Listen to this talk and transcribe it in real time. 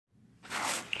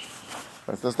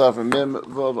Let's start from Mem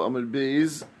Vav Amud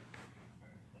Beis.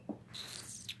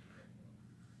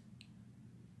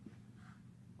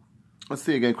 Let's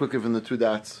see again quickly from the two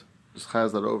dots. Just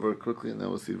chaz that over quickly, and then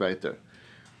we'll see right there.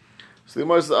 So the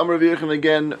Gemara says, Amar V'yichin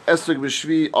again, Esrog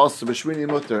b'shvi, Osir b'shvini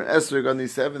mutter. Esrog on the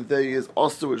seventh day is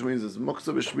Osir, which means it's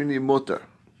Muksa b'shvini mutter.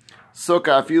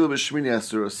 Sukkah afilu b'shvini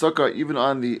Esrog. Sukkah, even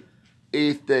on the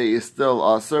eighth day, is still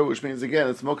Osir, which means again,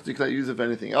 it's Muksa, you cannot use it for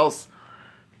anything else.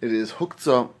 It is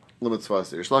Huktzah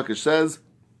l'mitzvah. Rish Lakish says,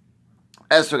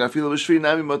 Esrog afilu b'shvini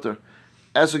nami mutter.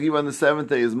 Esrog even on the seventh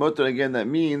day is mutter. Again, that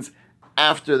means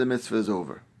after the mitzvah is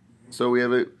over. So we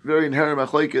have a very inherent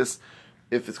machlokes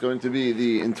if it's going to be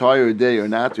the entire day or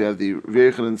not. We have the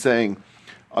V'yichin saying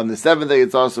on the seventh day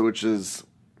it's also, which is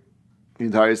the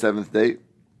entire seventh day,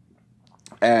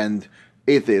 and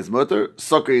eighth day is mutter.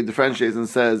 Sukkah differentiates and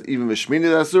says even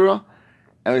v'shmini asura,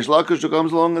 and Rish Lakish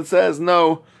comes along and says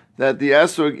no, that the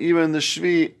asur even the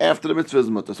shvi after the mitzvah is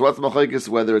mutter. So what's the machlokes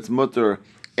whether it's mutter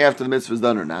after the mitzvah is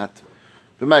done or not?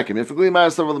 If a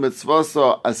the mitzvah,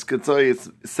 so as it's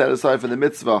set aside for the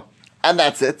mitzvah, and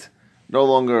that's it, no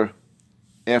longer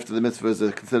after the mitzvah is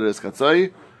considered as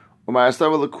katzai.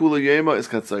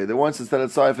 That once it's set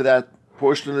aside for that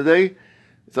portion of the day,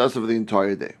 it's also for the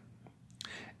entire day.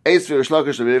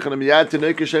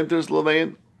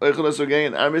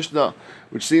 Our Mishnah,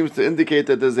 which seems to indicate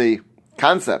that there's a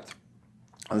concept.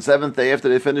 On the seventh day after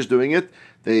they finish doing it,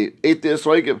 they ate their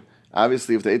esrogim.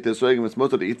 Obviously, if they ate their esrogim, it's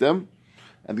mutter to eat them.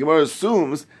 And the Gemara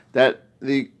assumes that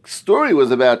the story was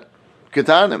about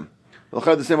Ketanim.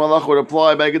 The same halacha would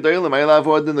apply by Gedalim.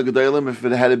 The Gedalim, if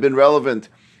it had been relevant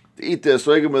to eat the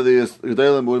esrogim of the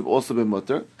Gedalim, would have also been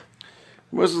mutter. The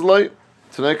Gemara says, "Loi,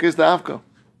 Tanaka is dafka."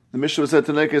 The Mishnah said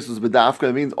Tanaka was bedafka.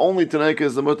 It means only Tanaka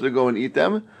is the mutter to go and eat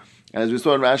them. And as we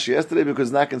saw in Rashi yesterday, because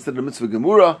it's not considered a mitzvah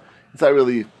gemura, it's not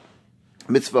really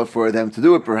mitzvah for them to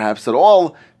do it perhaps at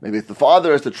all. Maybe if the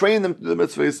father has to train them to do the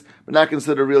mitzvahs, but not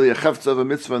considered really a chefza of a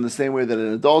mitzvah in the same way that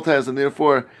an adult has, and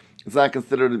therefore it's not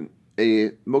considered a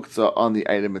muktzah on the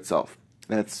item itself.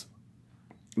 That's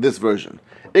this version.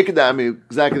 Ikadami,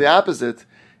 exactly the opposite.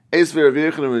 Eisver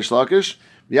v'yichin and Rish Lakish,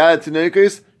 v'yad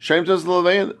tinekes, shem tos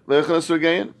l'levein, v'yichin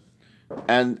esrogin.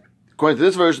 And according to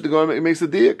this version, the Gemara makes a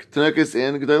diak. Tinekes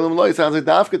in Gedalim Loi. It sounds like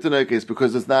dafka tinekes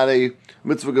because it's not a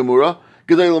mitzvah gemura.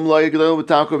 Gedalim Loi, Gedalim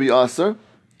B'Tako be aser.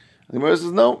 The Gemara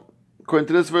says no. According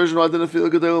to this version, I didn't feel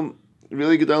Gedalim.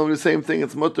 Really, Gedalim is the same thing.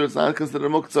 It's mutter. It's not considered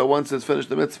muktzah once it's finished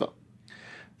the mitzvah.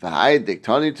 It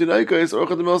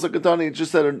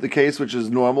just said the case which is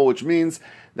normal, which means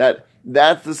that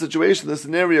that's the situation, the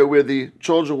scenario where the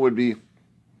children would be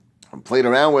played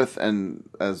around with, and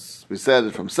as we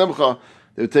said from Simcha,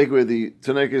 they would take away the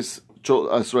Tanekis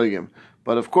Asrogim.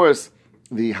 But of course,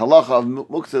 the halacha of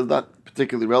muktzah is not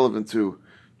particularly relevant to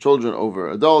children over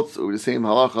adults. It would be the same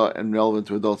halacha and relevant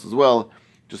to adults as well.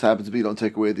 Just happens to be you don't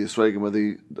take away the esrogim of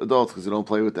the adults because you don't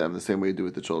play with them the same way you do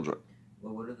with the children.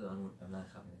 Well, what are the I'm not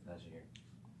having the kasha here.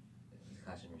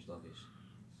 The kasha Rish Lakish.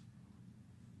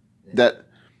 That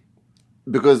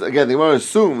because again the Gemara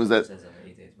assumes that it says on the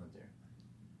 8th day it's mutter.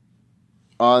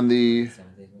 On the 7th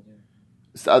day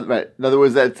it's mutter. right. In other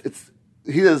words, that it's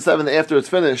he does the 7th after it's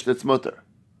finished. It's mutter,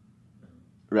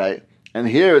 right? And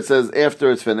here it says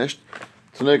after it's finished.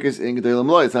 Tanekis in Gedalim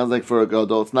Loi. It sounds like for a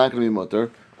gadol it's not going to be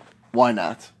mutter. Why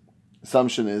not?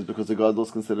 Assumption is because the gadol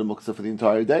is considered muktzah for the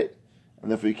entire day,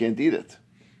 and therefore you can't eat it.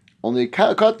 Only a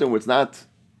katan where it's not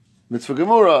mitzvah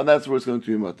gemura, and that's where it's going to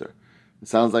be mutter. It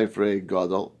sounds like for a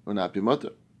gadol it will not be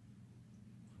mutter.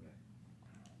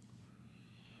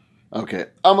 Okay,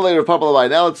 Amalei Rav Papa Labai.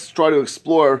 Now let's try to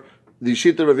explore the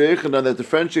shita of V'yichin that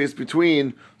differentiates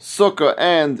between sukkah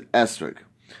and esrog.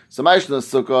 So Maishna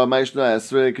Sukkah, Maishna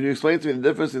Esrog. Can you explain to me the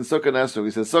difference in Sukkah and Esrog?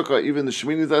 He says Sukkah, even the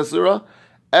Shemini is Asura.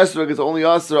 Esrog is only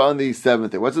Asura on the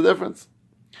seventh day. What's the difference?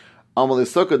 Amalei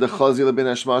Sukkah, the Chazil bin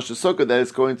Hashmash Sukkah, that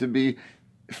it's going to be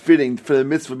fitting for the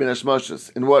mitzvah bin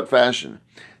Hashmashas. In what fashion?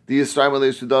 The Yisrael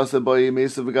Malei Sudasa Bayi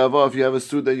Mesa V'Gava. If you have a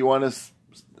suit that you want to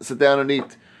sit down and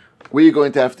eat, where are you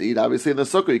going to have to eat? Obviously in the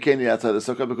Sukkah, you can't eat outside the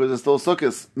Sukkah because it's still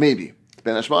Sukkahs. Maybe.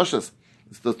 Ben Hashmashas.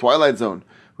 It's the twilight zone,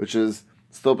 which is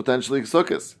still potentially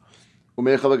Sukkahs. You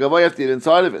have to eat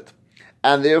inside of it.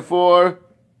 And therefore,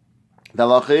 the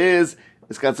halacha is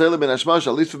katzela ben hashmash,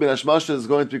 at least for ben hashmash is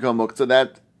going to become muktzah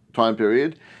that time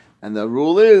period. And the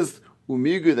rule is,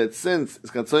 umigu, that since it's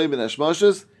katzela ben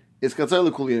hashmash, it's katzela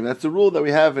kuliyim. That's the rule that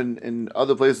we have in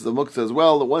other places of muktzah as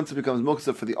well, that once it becomes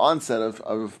muktzah for the onset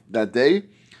of that day,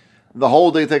 the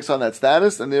whole day takes on that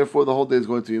status, and therefore the whole day is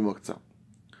going to be muktzah.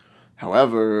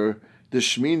 However, the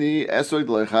shmini esrog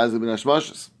l'echaz ben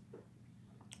hashmash.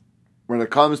 When it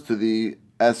comes to the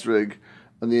esrog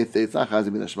on the 8th day, it's not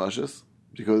chazim bin hashmashas.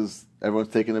 because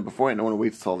everyone's taking it before, and no one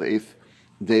waits till the 8th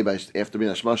day after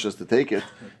being Hashmashas to take it,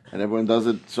 and everyone does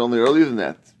it certainly earlier than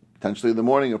that, potentially in the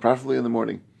morning or preferably in the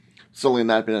morning, certainly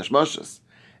not being Hashmashas.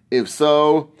 If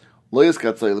so, lo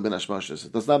yiskatzayil ben Hashmashas,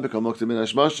 it does not become muktzah ben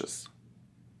Hashmashas.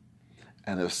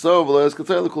 And if so, lo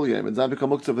yiskatzayil kol yom, it does not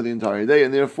become muktzah for the entire day,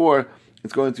 and therefore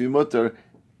it's going to be mutter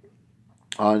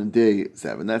on day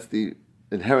 7. That's the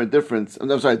inherent difference.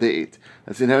 I'm sorry, day 8.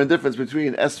 That's the inherent difference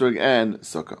between Esrog and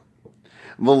Sukkah.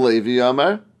 V'levi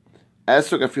Amar,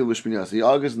 Esrog afil b'shminyas. He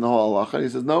argues in the whole halacha, and he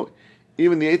says, no,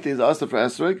 even the 8th day is also for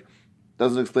Esrog.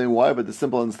 Doesn't explain why, but the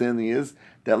simple understanding is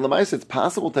that Lamaisa, it's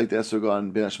possible to take the Esrog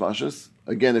on Ben Hashmashas.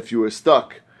 Again, if you were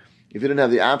stuck, if you didn't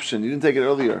have the option, you didn't take it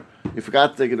earlier, you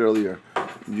forgot to take it earlier,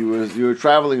 you were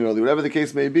traveling earlier, whatever the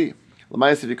case may be.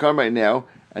 Lamaisa, if you come right now,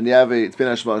 and you have it's Ben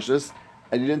Hashmashas,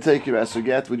 and you didn't take your Esrog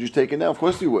yet, would you take it now? Of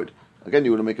course you would. Again,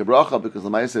 you wouldn't make a bracha because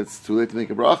Lamaisa, it's too late to make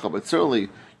a bracha, but certainly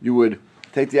you would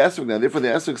take the Esrog now. Therefore, the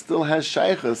Esrog still has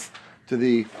shaychus to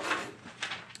the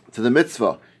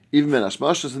mitzvah, even Ben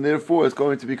Hashmashas, and therefore it's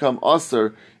going to become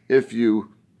aser if you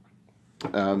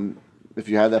have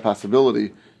that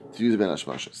possibility to use Ben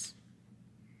Hashmashas.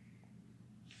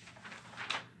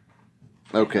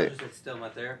 Okay. It's still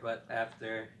not there, but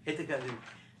after Hittika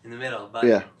in the middle. But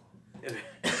yeah.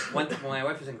 When my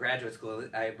wife was in graduate school,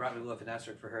 I brought Lulav and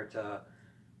Esrog for her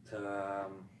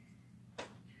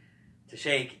to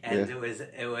shake, and it was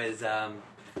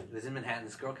in Manhattan.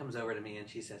 This girl comes over to me and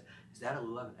she says, "Is that a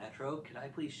Lulav and Etrog? Could I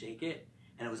please shake it?"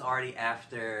 And it was already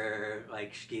after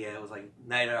like Shkia. It was like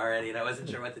night already, and I wasn't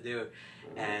sure what to do.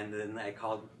 And then I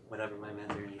called whatever my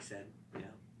mentor, and he said, "You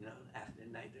know, after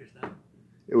night, there's no."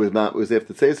 It was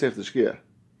after Tzeis or after Shkia?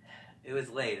 It was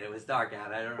late. It was dark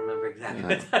out. I don't remember exactly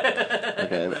what time.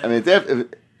 Okay, I mean,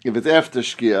 if it's after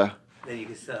Shkia, then you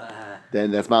can still.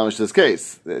 Then that's Mamash's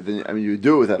case. Then you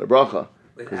do it without a bracha.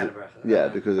 Without a bracha. Yeah,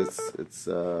 because it's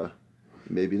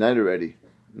maybe night already.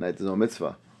 Night is no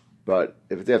mitzvah. But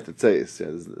if it's after Tzeis,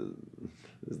 there's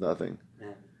nothing.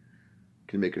 Yeah.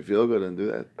 Can you make her feel good and do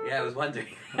that? Yeah, I was wondering.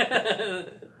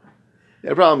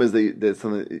 The problem is there's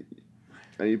something.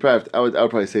 You probably I would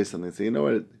probably say something. Say, you know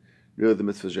what? Really, the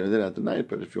mitzvahs are at the night.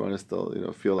 But if you want to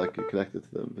still, feel like you're connected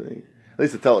to them, at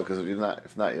least to tell it. Because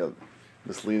if not, you're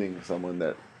misleading someone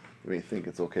that you may think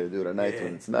it's okay to do it at night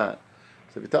when it's not.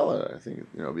 So if you tell her, I think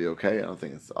it'll be okay. I don't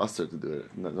think it's usher to do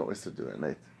it. No usher to do it at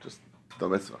night. Just the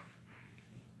mitzvah.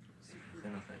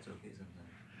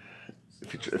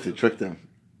 If you trick them,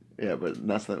 yeah, but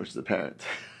not so much as a parent.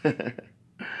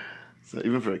 So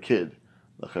even for a kid,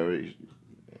 that's probably.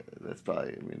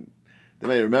 I mean, they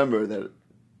may remember that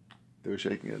they were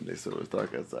shaking it and they saw it was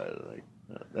dark outside. Like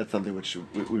that's something which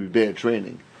would be bad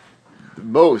training. The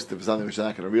most, if it's something which they're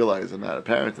not going to realize and not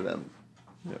apparent to them,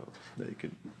 they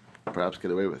could perhaps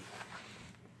get away with.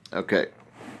 Okay.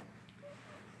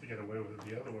 They get away with it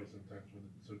the other way sometimes when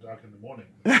it's so dark in the morning.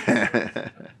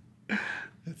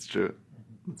 That's true.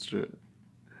 That's true.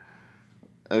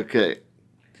 Okay.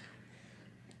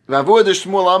 Vavur de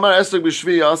Shmuel Amar Esrog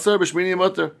b'Shvi Aser b'Shmini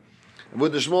Mutter. Vavur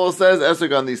de Shmuel says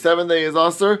Esrog on the 7th day is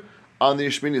Aser, on the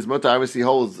Shmini is Mutter. Obviously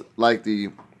holds like the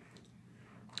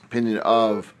opinion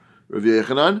of Rav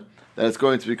Yechanan that it's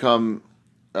going to become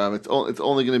it's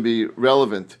only going to be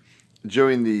relevant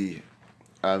during the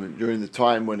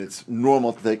time when it's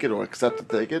normal to take it or accepted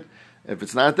to take it. If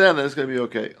it's not then it's going to be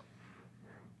okay.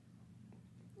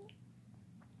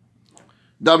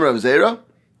 Damar of Zera,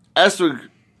 Esrog.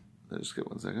 Just get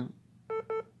 1 second.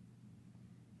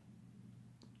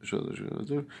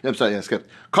 I'm sorry, I skipped.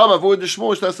 Come Avur de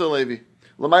Shmuel Shtasa Levi.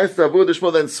 Lamaisa Avur de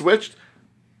Shmuel then switched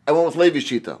and went with Levi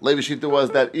Shita. Levi Shita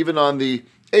was that even on the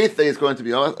 8th day it's going to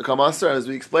be a Kamaser, as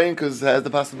we explained, because it has the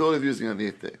possibility of using it on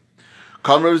the 8th day.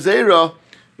 Come Rav Zera,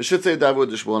 we should say Avur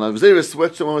de Shmuel. Now Rav Zera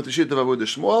switched and went with the Shita of Avur de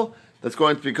Shmuel. That's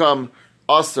going to become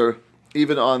Aser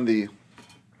even on the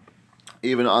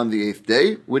 8th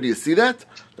day. Where do you see that?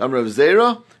 Damar Rav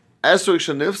Zera. Esrog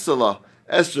shenifsala,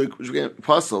 Esrog which became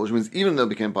pasul, which means even though it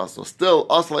became pasul, still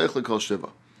asla echli kol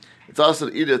shiva. It's also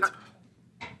to eat it.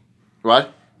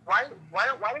 What? Why do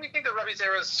we think that Rabbi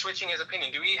Zera is switching his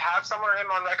opinion? Do we have somewhere him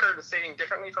on record stating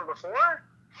differently from before?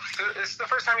 This is the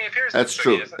first time he appears. That's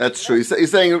true. That's true.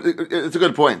 He's saying it's a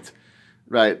good point,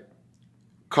 right?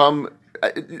 Truly,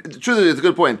 it's a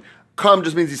good point. Come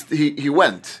just means he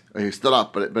went or he stood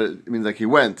up, but it means like he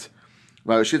went.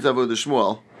 Right? Shita Avur de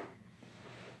Shmuel.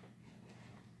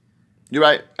 You're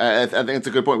right. I think it's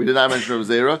a good point. We did not mention Rav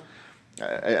Zera.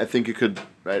 I think you could,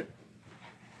 right?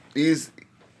 He's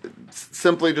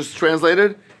simply just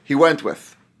translated. He went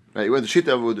with, right? He went to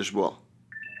Shita Avur de Shmuel.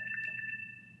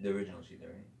 The original Shita,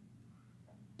 right?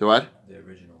 The what? The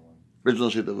original one. Original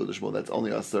Shita Avur de Shmuel. That's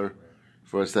only Aser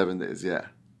for 7 days. Yeah.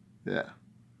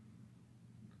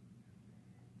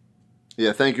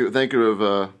 Thank you,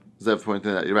 Rav Zev, for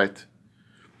pointing that. You're right.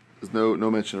 There's no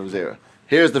mention of Zera.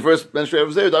 Here's the first mention of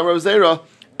Zera. Dam Rav Zera,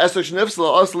 Esrog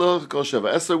Shnifsla Asla Kol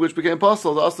Sheva. Esrog, which became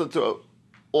possible, also to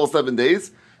all 7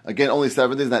 days. Again, only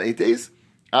 7 days, not 8 days.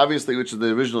 Obviously, which is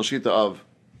the original shita of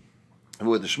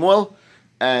with the Shmuel,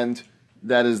 and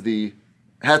that is the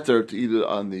heter to eat it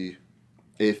on the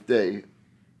 8th day,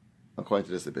 according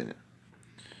to this opinion.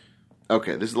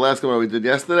 Okay, this is the last Gemara we did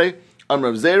yesterday.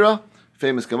 Rav Zera,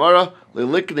 famous Gemara,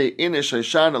 Lelikne inish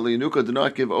Haishana Linuka, do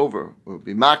not give over, or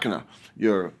be makna,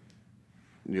 your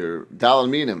dalal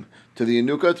minim, to the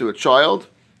Yanuka, to a child,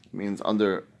 means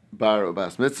under bar or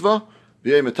bas mitzvah,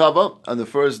 B'yei Metava, on the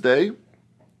first day,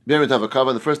 B'yei Metava Kava,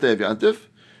 on the first day of Yantif,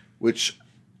 which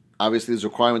obviously is a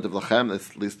requirement of Lachem,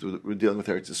 at least we're dealing with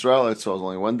Eretz Yisrael. Eretz Yisrael is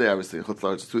only 1 day, obviously Chutz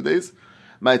La'aretz is 2 days.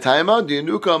 My taima, the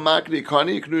Yanuka Makni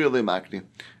Kani Knuya Le Makni.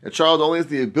 A child only has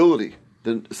the ability,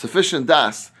 the sufficient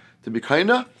das, to be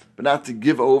kaina, but not to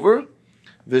give over.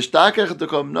 V'shtakach to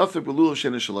come nafik b'lulav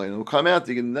shena shalayim. Will come out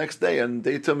the next day on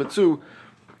day Tamatzu.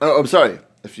 Oh, I'm sorry.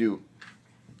 If you,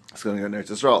 it's going to go to Eretz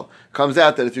Yisrael. Comes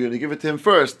out that if you're going to give it to him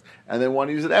first and then want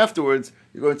to use it afterwards,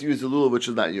 you're going to use the lulav which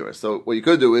is not yours. So what you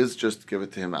could do is just give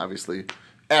it to him. Obviously,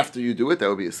 after you do it, that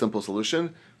would be a simple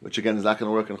solution, which again is not going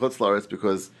to work in Chutz La'aretz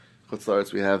because Chutz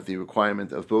La'aretz we have the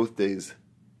requirement of both days.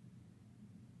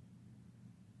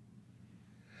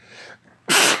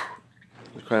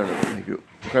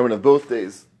 Requirement of both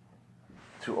days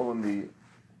to own the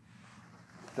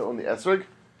esrog,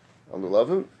 on the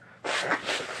lovim.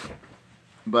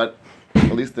 But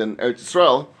at least in Eretz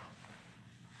Yisrael,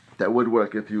 that would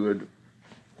work if you would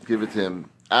give it to him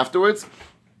afterwards.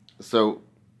 So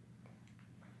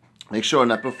make sure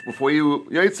not before you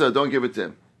yaitza, don't give it to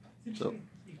him. So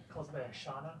he calls it a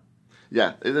shana.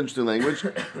 Yeah, it's interesting language.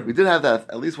 We did have that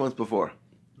at least once before.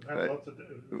 Right.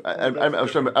 I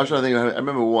was trying to think. I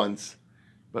remember once,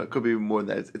 but it could be more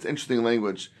than that. It's interesting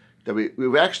language that we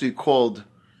actually called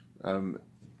the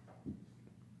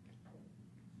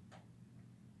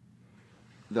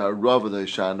Rav of the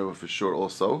Shana for sure.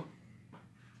 Also,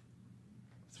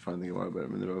 it's a funny thing about it, but I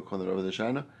mean the Rav called the Rav of the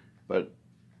Shana, but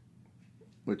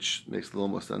which makes a little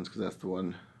more sense because that's the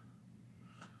one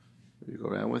that you go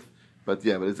around with. But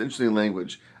yeah, but it's interesting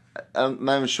language. I'm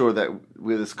not even sure that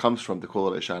where this comes from to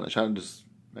call it a Shana. Shana just,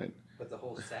 right? But the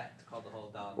whole set, to call the whole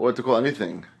dal. Or to call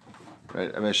anything,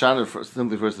 right? I mean, Shana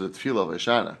simply refers to the tefillah of a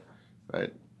Shana,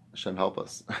 right? Hashem help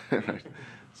us, right?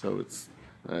 So it's,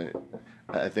 right?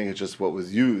 I think it's just what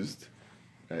was used,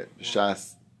 right?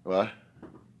 Shas, what?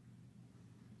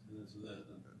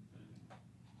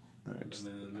 Right, and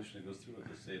then the Mishnah goes through it,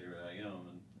 the Seder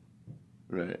Ayom,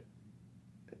 right,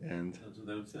 and that's what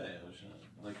they would say.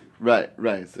 Like it.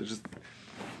 Right. So just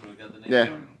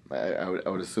Yeah. I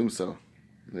would assume so.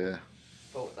 Yeah.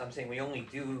 But I'm saying we only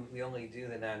do the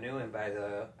Nanuim by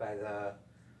the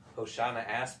Hoshana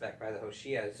aspect, by the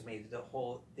Hoshia. It's made the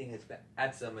whole thing is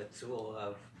Atzam a tool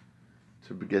of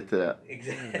to get to that.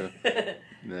 Exactly.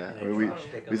 Yeah.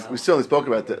 We still only spoke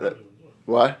about that.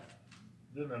 What?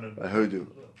 Hoodoo.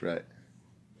 Right.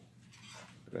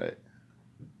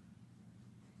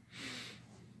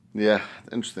 Yeah,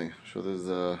 interesting. I'm sure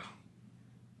there's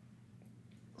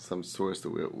some source that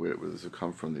where this would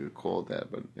come from. They would call it that,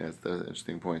 but yeah, it's an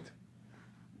interesting point.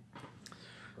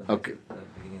 Okay. At the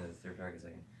beginning of the third paragraph,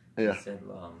 Yeah. It said,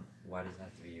 why does it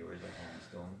have to be yours that can be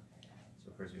stolen?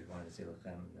 So first we wanted to say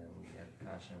Lechem, and then we had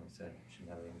Kasha, and we said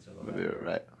Shemelech and Tzolot.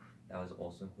 Right. That was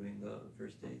also including the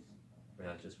first days, or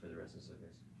not just for the rest of the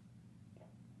Sukkot?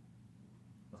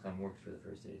 Lechem worked for the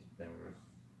first days, but then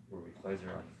were we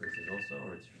Chayzer on the first days also,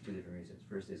 or it's for two different reasons?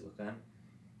 First day is Lechem,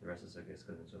 the rest of the Sukkot is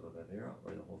because of Tzolot Bavera,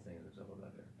 or the whole thing is Tzolot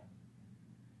Bavera?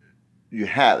 You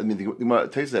have. I mean, the Gemara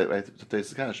takes that right. To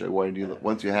taste the kasha. Why do you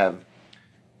once you have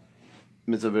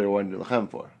mitzvah vera? Why do you do lechem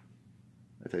for?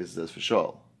 It takes says for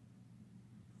shol.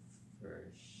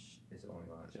 It's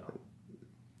only on shol.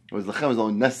 Whereas lechem is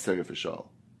only necessary for shol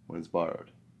when it's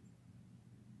borrowed.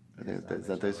 I think it's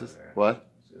that taste. What?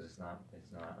 So it's not.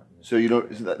 So you don't.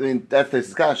 I mean, that's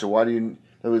taste kasha. Why do you?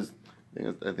 That was.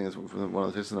 I think it's from one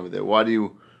of the tastes over there. Why do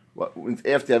you?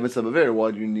 After you have mitzvah vera,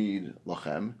 why do you need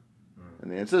lechem? And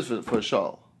the answer is for a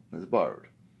shawl. It's borrowed.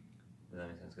 Does that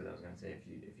make sense? Because I was going to say, if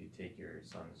you take your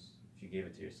son's, if you gave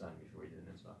it to your son before you did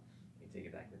the mitzvah, you take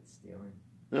it back, that's stealing.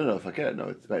 No, if I can, no,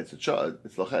 it's right. It's a shawl.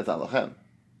 It's lachem. It's not lachem.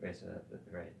 Right. So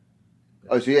right.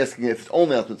 Oh, so you're asking if it's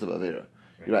only al mitzvah avera.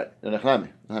 You're right.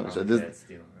 No, so this that's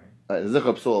stealing, right? The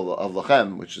zichra psul of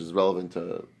lachem, which is relevant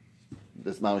to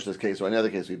this mamish, this case, or any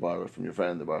other case we borrow it from your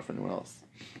friend or borrow from anyone else.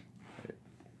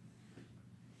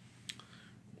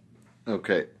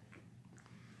 Okay.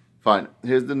 Fine.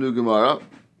 Here's the new Gemara.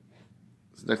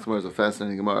 This next Gemara is a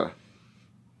fascinating Gemara.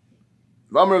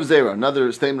 Ramar of Zera, another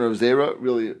statement of Zera,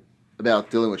 really about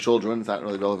dealing with children. It's not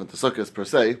really relevant to Sukkot per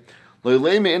se.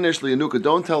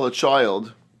 Don't tell a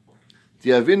child,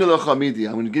 I'm going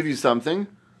to give you something.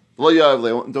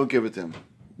 Don't give it to him.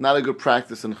 Not a good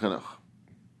practice in chinuch.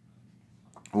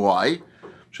 Why?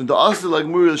 You're going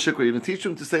to teach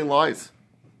him to say lies.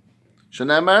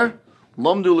 You're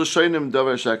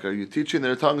teaching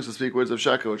their tongues to speak words of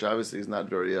sheker, which obviously is not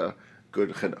very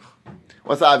good chinuch.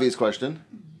 What's the obvious question?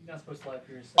 You're not supposed to lie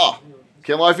for yourself.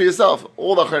 Can't lie for yourself.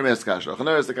 All the Chayyim is kasha.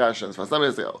 Chaner is the kasha. And Sfasam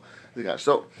is the kasha.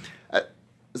 So, it's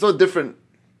so different.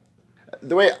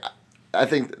 The way I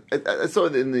think, I saw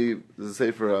it in the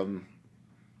Sefer,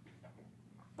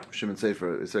 Shimon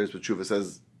Sefer, Sefer B'Tshuva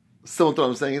says, similar to what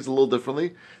I'm saying, it's a little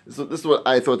differently. So this is what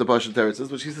I thought the Pasha Teretz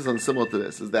is, which he says on similar to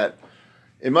this, is that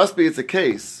it's a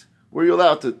case where you're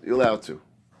allowed to.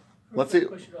 Let's say,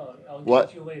 I'll what?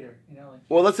 get you later.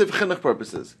 Well, let's say for chinuch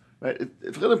purposes, right?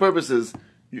 If for chinuch purposes,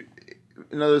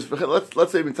 in other words,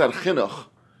 let's say inside chinuch,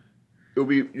 it will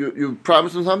be you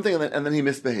promised him something and then he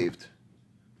misbehaved,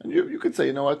 and you could say,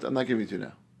 you know what, I'm not giving it to you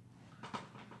now.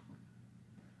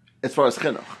 As far as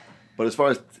chinuch, but as far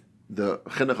as the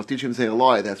chinuch of teaching him to say a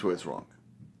lie, that's where it's wrong.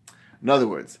 In other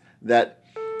words, that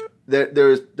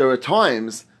there are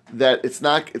times that it's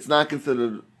not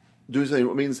considered doing something.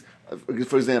 It means,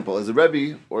 for example, as a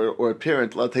rebbe or a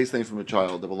parent allowed to take something from a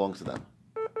child that belongs to them.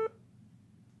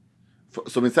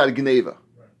 So inside Geneva,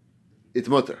 it's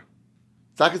mutter.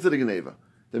 It's not considered Geneva.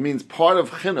 That means part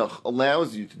of chinuch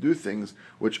allows you to do things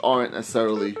which aren't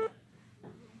necessarily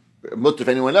mutter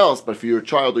for anyone else, but for your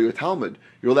child or your Talmud,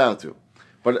 you're allowed to.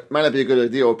 But it might not be a good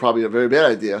idea, or probably a very bad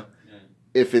idea,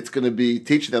 if it's going to be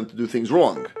teaching them to do things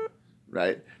wrong,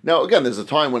 right? Now, again, there's a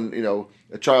time when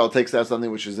a child takes out something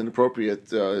which is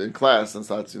inappropriate in class and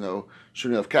starts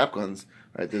shooting off cap guns,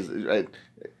 right?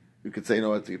 You could say,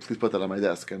 please put that on my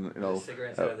desk, and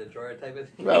cigarettes out of the drawer type of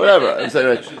thing. Well, whatever. I'm saying,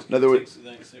 right? In other words,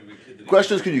 the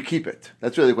question is, can you keep it?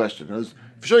 That's really the question.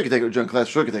 For sure, you can take it during class.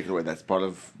 For sure, you can take it away. That's part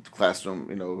of the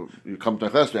classroom. You come to a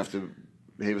classroom, you have to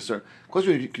behave a certain. The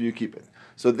question is, can you keep it?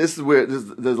 So this is where there's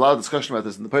a lot of discussion about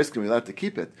this in the poskim. You're allowed to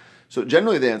keep it. So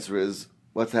generally, the answer is,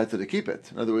 what's the head to keep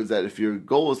it? In other words, that if your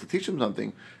goal is to teach him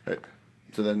something, right,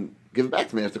 so then give it back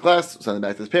to me after class, send it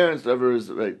back to his parents, whatever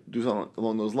is, right, do something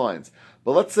along those lines.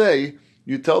 But let's say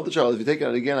you tell the child, if you take it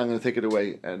out again, I'm going to take it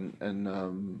away and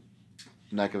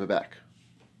not give it back.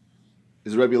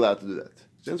 Is the Rebbe allowed to do that?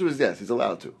 The answer is yes, he's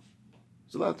allowed to.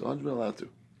 He's allowed to, 100% allowed to.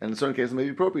 And in certain cases, it may be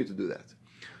appropriate to do that.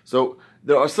 So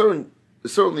there are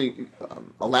certainly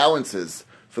allowances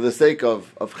for the sake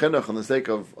of chinuch and the sake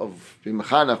of being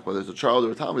mechanach, whether it's a child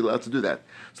or a Talmud, allowed to do that.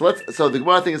 So the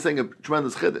Gemara thing is saying a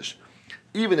tremendous chiddush.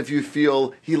 Even if you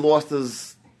feel he lost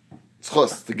his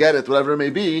schus to get it, whatever it may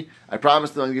be, I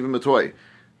promised him I'll give him a toy.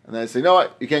 And then I say, no,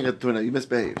 what? You can't get the toy now. You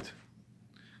misbehaved.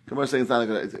 Gemara is saying it's not a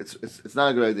good idea. It's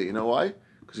not a good idea. You know why?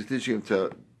 Because you're teaching him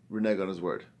to renege on his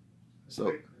word. So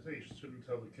I say you shouldn't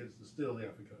tell the kids to steal the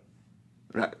Africa.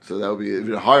 Right, so that would be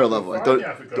even a higher level. Don't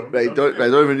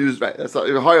Don't even use right. That's not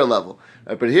even a higher level.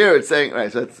 Right, but here it's saying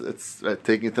right. So it's right,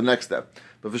 taking it to the next step.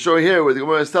 But for sure here, where the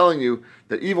Gemara is telling you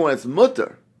that even when it's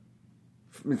mutter,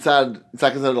 it's not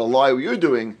considered a lie. What you're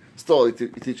doing, still you're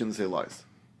teaching to say lies.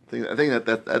 I think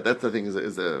that's I think is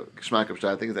a geschmack of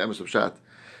pshat. I think it's the emes of pshat.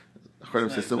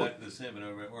 It's exactly the same, but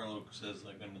Orlok says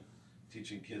like when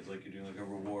teaching kids, like you're doing like a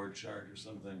reward chart or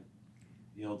something.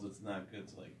 He holds it's not good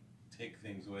to like take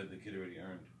things away the kid already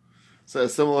earned. So a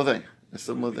similar thing,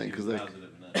 because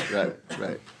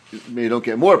right. You don't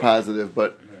get more positive,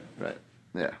 but right.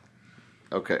 Yeah.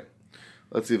 Okay.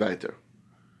 Let's see weiter.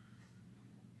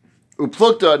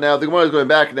 Uplukta. Now the Gemara is going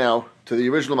back now to the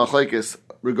original machlekes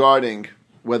regarding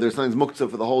whether something's muktzah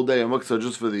for the whole day or muktzah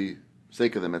just for the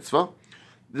sake of the mitzvah.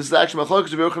 This is actually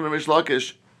machlekes of Yochanan and Rish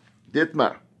Lakish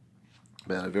Ditmar.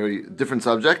 A very different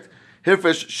subject.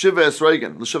 Hirfish Shiva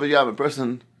Esrogin. L'Shiva Yam, a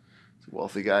person, a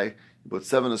wealthy guy, he bought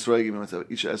 7 Esrogin. He wants to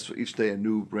have each day a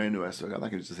brand new Esrog. I'm not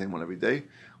going to use the same one every day. I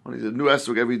want to use a new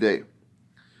Esrog every day.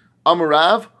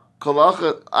 Amarav,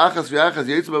 Kolach Achas V'Achas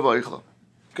Yetzu B'Vaychla.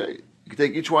 Okay, you can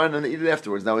take each one and eat it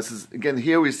afterwards. Now, this is, again,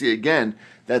 here we see again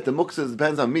that the muktzah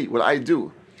depends on me, what I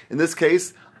do. In this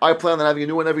case, I plan on having a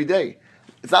new one every day.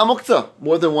 It's not muktzah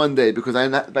more than one day because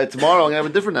by tomorrow I'm going to have a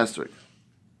different Esrog.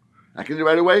 I can do it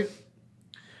right away.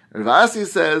 Ravasi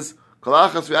says, only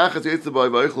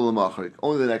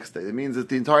the next day. It means that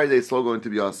the entire day is still going to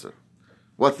be aser.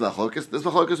 What's the machlokes? This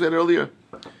machlokes we had earlier.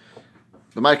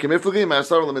 Do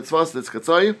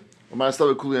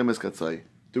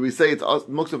we say it's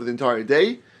muktzah for the entire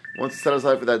day? Once it's set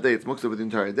aside for that day, it's muktzah for the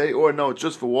entire day. Or no, it's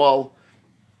just for wall.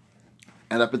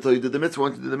 And up until you did the mitzvah,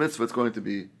 once you did the mitzvah, it's going to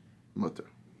be mutter.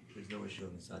 There's no issue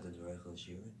on the side of the Reichel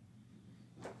Shiur.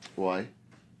 Why?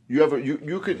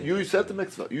 You set the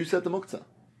mitzvah. You set the muktzah.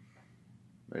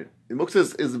 Right? The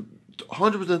muktzah is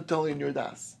 100% totally in your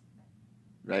das.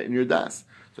 Right? In your das.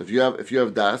 So if you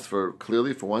have das for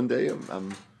 1 day,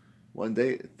 one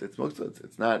day it's muktzah.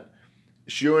 It's not.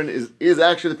 Shiurin is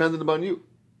actually dependent upon you.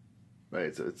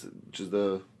 Right? So it's which is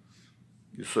the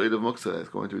yesod of muktzah. It's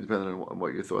going to be dependent on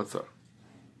what your thoughts are.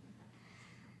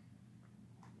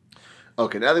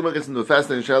 Okay, now the Gemara gets into a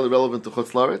fascinating shaila relevant to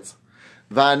Chutz La'aretz.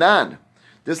 Va'anan,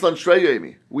 this lunch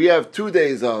Shrei we have 2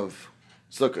 days of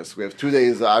Sukkot. We have 2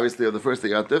 days, obviously, of the first day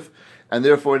Yantif, and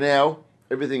therefore now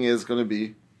everything is going to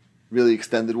be really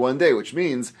extended 1 day, which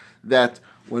means that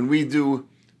when we do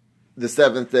the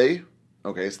 7th day,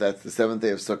 okay, so that's the 7th day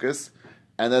of Sukkot,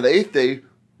 and then the 8th day,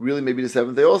 really maybe the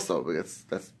 7th day also, because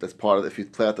that's part of it, if you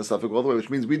play out the suffix all the way, which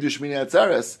means we do Shmini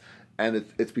Atzeres, and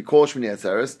it's be called Shmini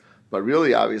Atzeres, but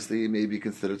really, obviously, it may be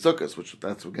considered Sukkot, which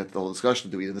we'll get to the whole discussion.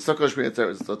 Do we in the Sukkot Shmini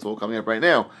Atzeres? That's all coming up right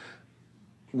now.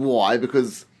 Why?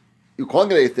 Because you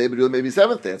calling it 8th day, but really maybe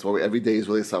 7th day. That's why every day is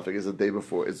really a suffix. Is it the day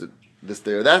before? Is it this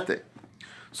day or that day?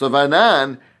 So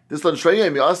Vanan, this Lan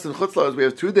Shreyim, Yastin Chutzlars, we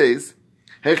have 2 days.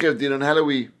 Hechev Dinan, how do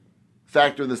we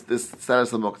factor in this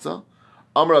status of Muktzah?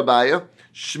 Amar Abaya,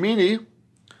 Shmini,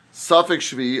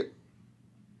 suffix Shvi,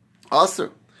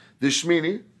 Aser. The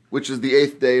Shmini, which is the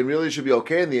 8th day, and really should be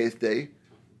okay in the 8th day,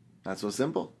 not so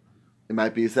simple. It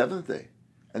might be a 7th day.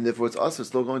 And therefore it's also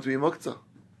still going to be Muktzah.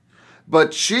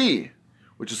 But Shi,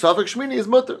 which is suffix Shmini, is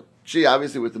Mutter. Shi,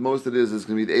 obviously, with the most it is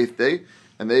going to be the 8th day,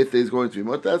 and the 8th day is going to be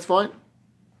Mutter, that's fine.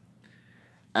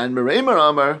 And Mereimer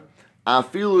Amar,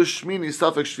 Afilu Shmini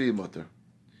suffix Shvi Mutter.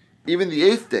 Even the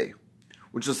 8th day,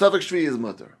 which is suffix Shvi, is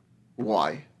Mutter.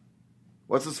 Why?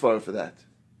 What's the svara for that?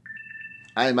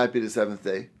 It might be the 7th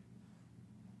day.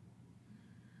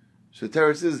 So the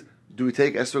Torah says, do we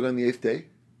take esrog on the 8th day?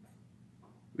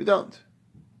 We don't.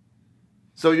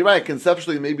 So you're right,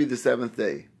 conceptually maybe the 7th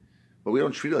day, but we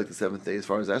don't treat it like the 7th day as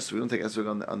far as esrog. We don't take esrog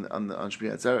on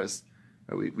Shmini Atzeres.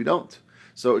 We don't.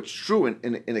 So it's true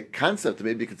in a concept it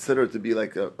may be considered to be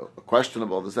like a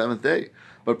questionable the 7th day,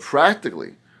 but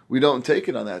practically we don't take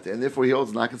it on that day, and therefore he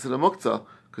holds not considered muktzah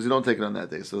because you don't take it on that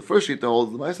day. So the first sheet that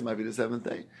holds the ma'aseh might be the 7th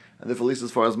day, and therefore at least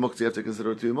as far as muktzah you have to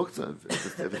consider it to be muktzah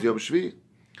if it's Yom Shvi.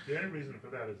 The only reason for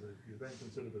that is that you then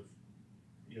consider the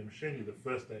Yom Sheni the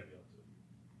first day of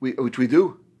Yom Which we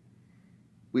do.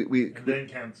 We and then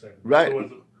count 7. Right,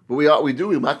 but we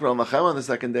makbar al machem on the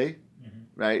second day,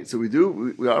 right? So we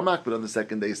are makbar on the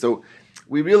second day. So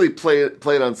we really play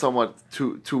it on somewhat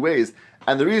two ways,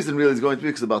 and the reason really is going to be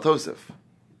because of Baal Tosef,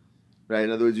 right?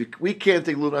 In other words, we can't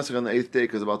take Lul Nasach on the 8th day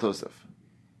because of Baal Tosef,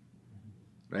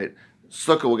 right?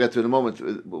 Sukkah we'll get to in a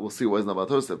moment. We'll see what is not Baal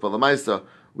Tosef, but Lamaisa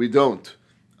we don't.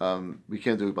 We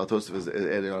can't do Baal Tosef as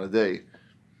adding on a day,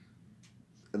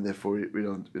 and therefore we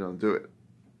don't do it.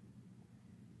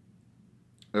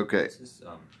 Okay. This is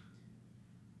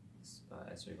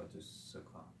Esrei got to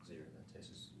Sukkah Xera that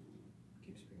Tesis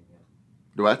keeps bringing up.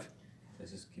 The what?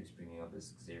 Tesis keeps bringing up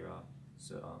this Xera.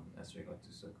 So Esrei got to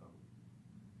Sukkah.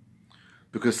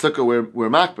 Because Sukkah we're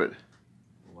makbid.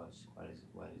 Why does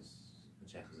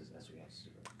the chances is Esrei has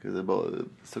Sukkah?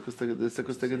 Because the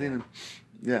Sukkah's Tegadinim.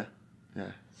 Yeah.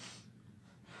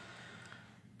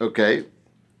 Okay.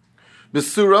 The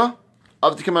Surah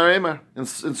of the Mareimar. In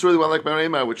Surah, the one like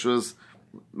Mareimar, which was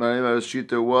Mareimar's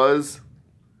shita was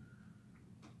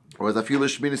Afilu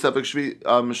Shmini Safek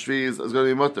Shvi is going to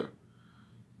be Mutter.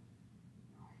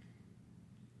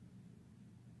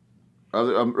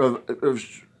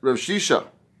 Rav Shisha,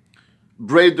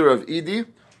 braider of Idi,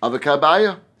 of a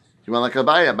Kabaya. You want like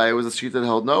Kabaya? Kabaya was a shita that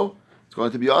held no. It's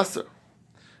going to be Aser.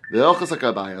 The Elchas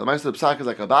Kabaya. The Ma'aser Psak is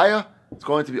like Kabaya. It's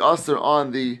going to be Aser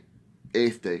on the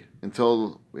 8th day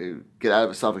until we get out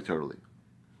of a suffix totally.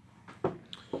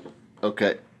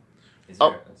 Okay. Is there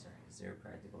a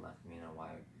practical nafkamina on why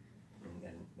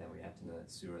then we have to know that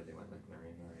Surah they went like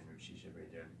Mareimar and Rav Shisha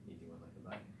braider of Idi went like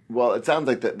Kabaya? Well, it sounds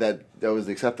like that was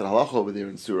the accepted halacha over there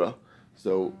in Surah.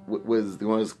 So was the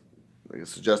one was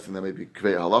suggesting that maybe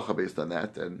kvei halacha based on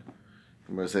that, and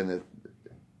we're saying that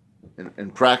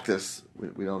in practice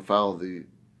we don't follow the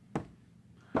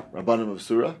Rabbanim of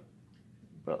Surah,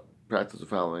 but practice of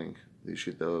following the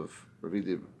shita of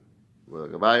Ravidi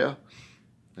with Gabaya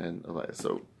and Avaya.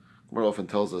 So Gemara often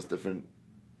tells us different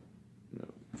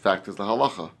factors the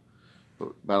halacha,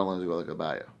 but bottom line is go like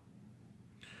Gabaya.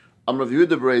 I'm Rav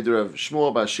Yehuda braider of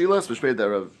Shmuel Bashilas, B'shmei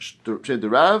of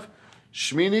Shmei Rav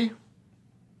Shmini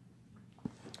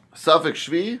Safek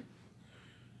Shvi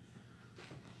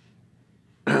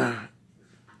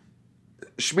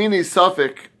Shmini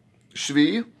Safik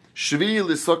Shvi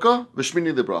L'Sukkah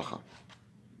V'Shmini L'Bracha.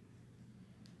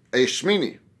 A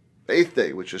Shmini, 8th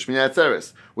day, which is Shmini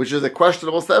Atzeres, which is a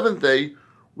questionable 7th day,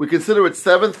 we consider it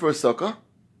 7th for a Sukkah.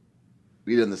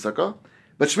 We eat in the Sukkah.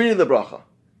 But Shmini L'Bracha.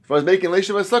 As far as making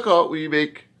Leishav a Sukkah,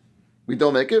 we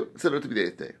don't make it, consider it to be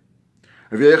the 8th day.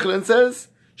 Rav Yochanan says,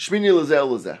 Shmini L'Zeh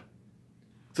L'Zeh.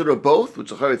 Consider both,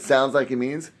 which it sounds like it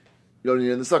means you don't eat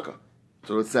in the Sukkah.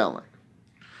 So it sounds like.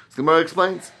 So the Gemara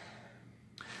explains.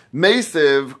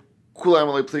 Meisiv kulam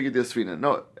alei pligi d'asfina.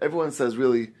 No, everyone says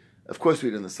really, of course we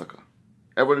eat in the Sukkah.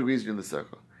 Everyone agrees we eat in the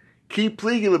Sukkah. Ki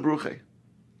pligi lebruche.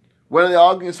 When are they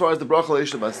arguing as far as the bracha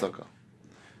leisha by Sukkah?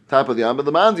 Top of the Yom, but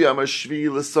the man the Yom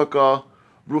shvi l'Sukkah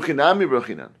bruchinami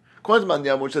bruchinan. According to Man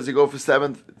Yom, which says you go for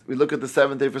 7th, we look at the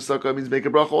 7th day for Sukkah, it means make a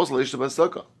bracha also leisha by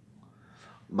Sukkah.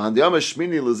 Man the Yom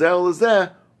shmini l'zeh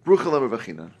l'zeh bruchinami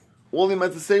bruchinan. All he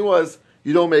meant to say was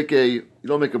you don't make a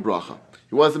bracha.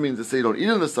 He wasn't meaning to say you don't eat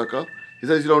in the Sukkah. He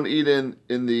says you don't eat you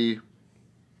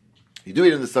do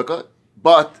eat in the Sukkah,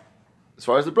 but as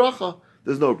far as the bracha,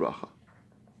 there's no bracha.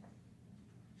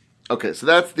 Okay, so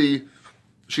that's the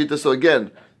Shita. So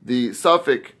again, the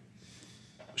Safik,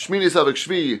 Shmini Safik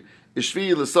Shvi, is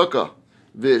Shvi L'Sukkah,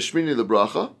 Shmini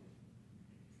L'Bracha.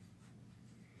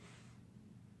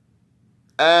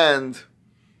 And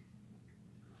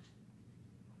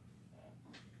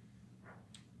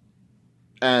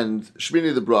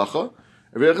Shmini the bracha.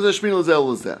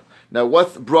 Now,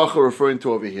 what's bracha referring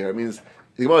to over here? It means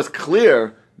the Gemara is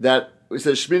clear that it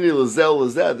says Shmini l'zel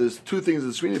l'zeh. There's two things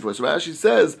in Shmini for. So Rashi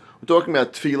says we're talking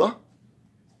about tefillah,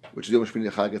 which is Yom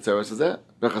Shmini Chag Etzeres Hazeh,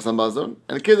 Berachas Hamazon,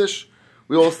 and Kiddush.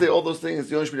 We all say all those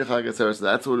things. Yom Shmini Chag Etzeres Hazeh.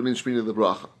 That's what it means Shmini the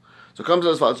bracha. So it comes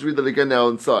as far. Let's read that again now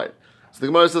inside. So the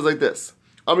Gemara says like this: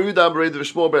 Amar Yudah Bereid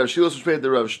V'Shmuel Ber Shilos V'Shmei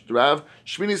the Rav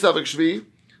Shmini Safik Shvi.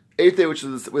 8th day, which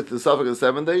is with the suffix of the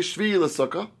 7th day, Shvi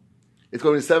l'Sukkah. It's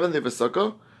going to be 7th day for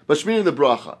Sukkah, but Shmini the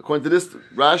bracha. According to this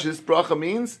Rashi, this bracha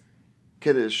means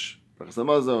Kiddush, Berachas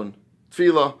Hamazon,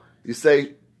 Tefillah. You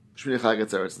say Shmini Chag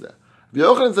Etzeres Hazeh.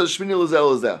 Yochanan says Shmini l'Zeh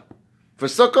l'Zeh for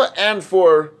Sukkah and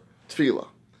for Tefillah,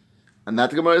 and that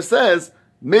the Gemara says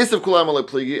Meisiv kulam alei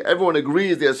pligi. Everyone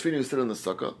agrees the Asfinu sit in the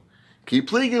Sukkah. Ki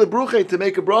pligi lebruche to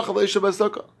make a bracha leisha by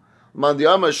Sukkah.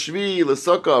 Mandiyama shvi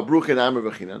l'Sukkah bruchin amar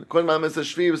v'chinan. When man says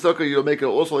shvi l'Sukkah, you'll make it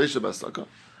also leisha by Sukkah.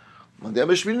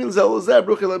 Mandiyama shvi l'zel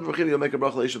bruchin amar v'chinan, you'll make a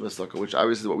bracha leisha by Sukkah, which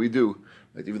obviously is what we do.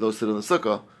 Like even those sit in the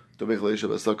Sukkah, don't make leisha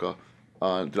by Sukkah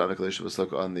do not make leisha by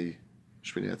Sukkah on the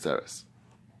Shmini Atzeres.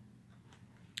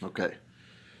 Okay,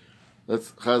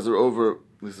 let's chazer over.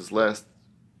 This is last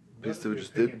piece that we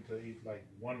just did. To eat like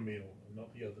one meal and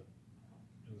not the other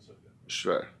in the Sukkah.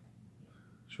 Sure.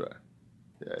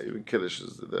 Yeah, even Kiddush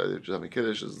is just having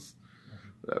Kiddush is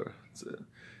whatever.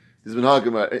 There's been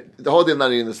the whole day of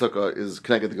not eating the Sukkah is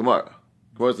connected to Gemara.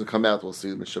 Gemara's going to come out. We'll see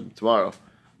Mishab tomorrow.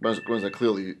 Gemara's like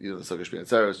clearly the Sukkah Shmini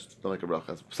Atzeres. Don't make a bracha.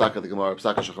 That's Pesach the Gemara.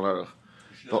 Pesach Shulchan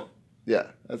Aruch.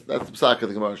 Yeah, that's the Pesach the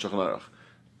Gemara Shulchan Aruch.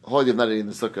 The whole day of not eating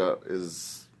the Sukkah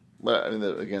is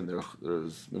again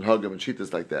there's minhagim and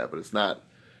shitas like that, but it's not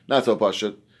so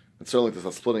pashut. And certainly,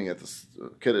 this splitting it, this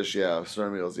Kiddush,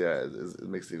 certain meals, it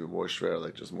makes it even more shver,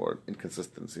 like just more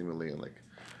inconsistent, seemingly, and like.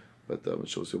 But it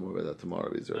shows you more about that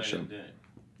tomorrow.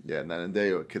 Yeah, night and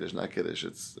day or Kiddush, not Kiddush.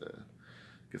 It's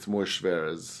more shver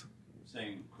as.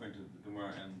 Saying according to the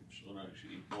Gemara and Shulchan Aruch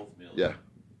should eat both meals. Yeah,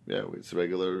 it's a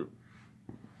regular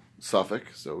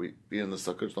suffix, so we eat in the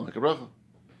sukkah, just don't make a bracha.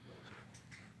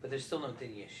 But there's still no din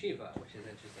yeshiva, which is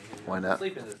interesting. Why not?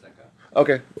 Sleep in the sukkah.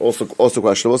 Okay, also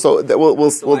questionable. So we'll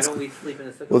So why don't we sleep in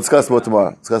the sukkah? We'll discuss more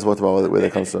tomorrow. Where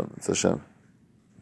that comes from. It's Hashem.